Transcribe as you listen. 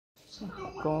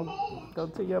Go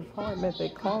to your appointment. They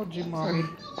called you, mommy.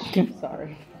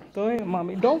 Sorry. Go ahead,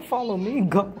 mommy. Don't follow me.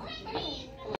 Go.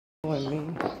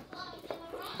 Following me.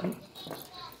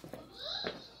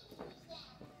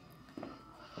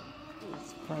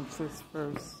 It's Princess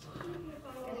first.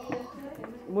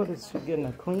 What is she getting?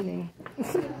 A cleaning?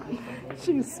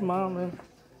 She's smiling.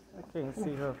 I can't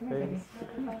see her face.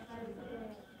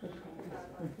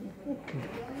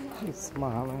 She's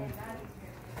smiling.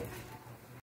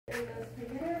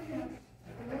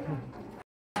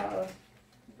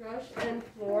 Brush and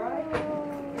fluoride,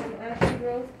 and as she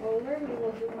grows older, we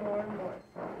will do more and more.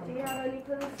 Do you have any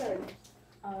concerns?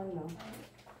 No.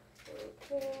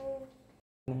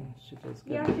 Okay. She just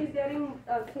Yeah, she's getting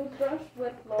a toothbrush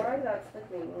with fluoride. That's the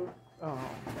cleaning. Oh.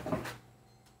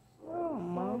 Oh,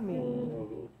 mommy.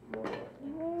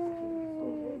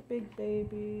 Oh, big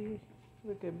baby.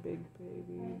 Look at big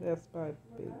baby. That's my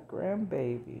big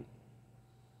grandbaby.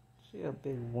 She a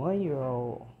big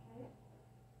 1-year-old.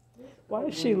 Why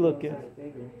is she looking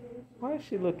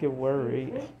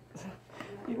worried?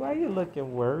 Why are you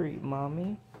looking worried,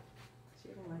 mommy? She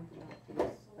didn't like the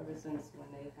doctors ever since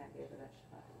when they had gave her that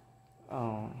shot.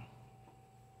 Oh.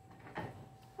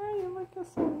 Why are you looking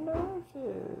so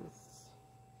nervous?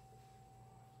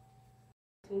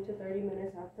 15 to 30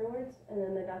 minutes afterwards, and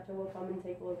then the doctor will come and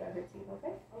take a look at her teeth,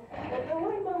 okay? Well, don't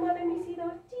worry, Mama, let me see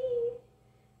those teeth.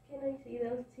 Can I see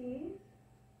those teeth?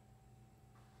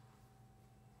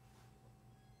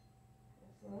 As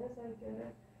long as I get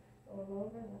it all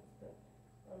over, that's good.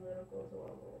 A little goes a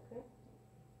long way, okay?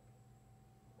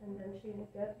 And then she will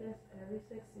get this every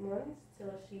 6 months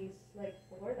till she's like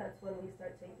 4. That's when we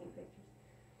start taking pictures.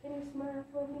 Can you smile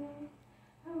for me?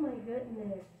 Oh my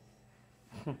goodness.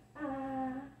 Good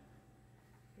job.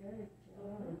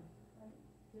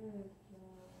 Good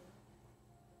job.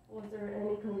 Was there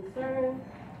any concern?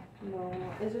 No,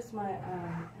 it's just my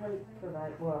her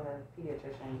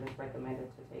pediatrician just recommended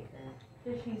to take her.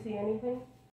 Did she see anything?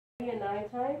 At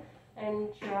nighttime, and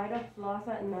try to floss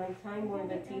at nighttime where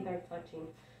the teeth are touching.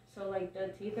 So like the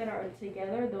teeth that are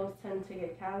together, those tend to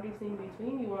get cavities in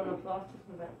between. You want to floss to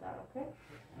prevent that, okay?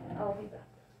 I'll be back.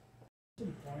 The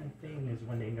important thing is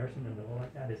when they nurse in the middle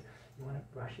like that is you want to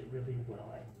brush it really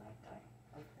well at nighttime.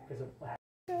 Because of black.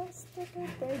 Yes,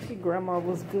 thank you. Grandma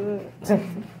was good.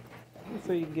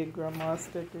 So you get grandma a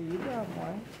sticker. You got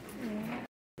one.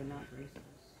 They're not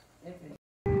racist.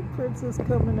 Princess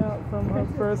coming out from her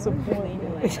first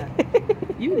appointment. Like that.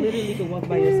 You literally can walk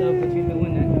by yourself, but you're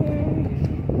doing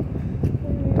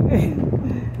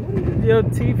that. Your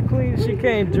teeth clean. She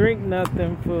can't drink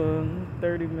nothing for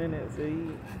 30 minutes.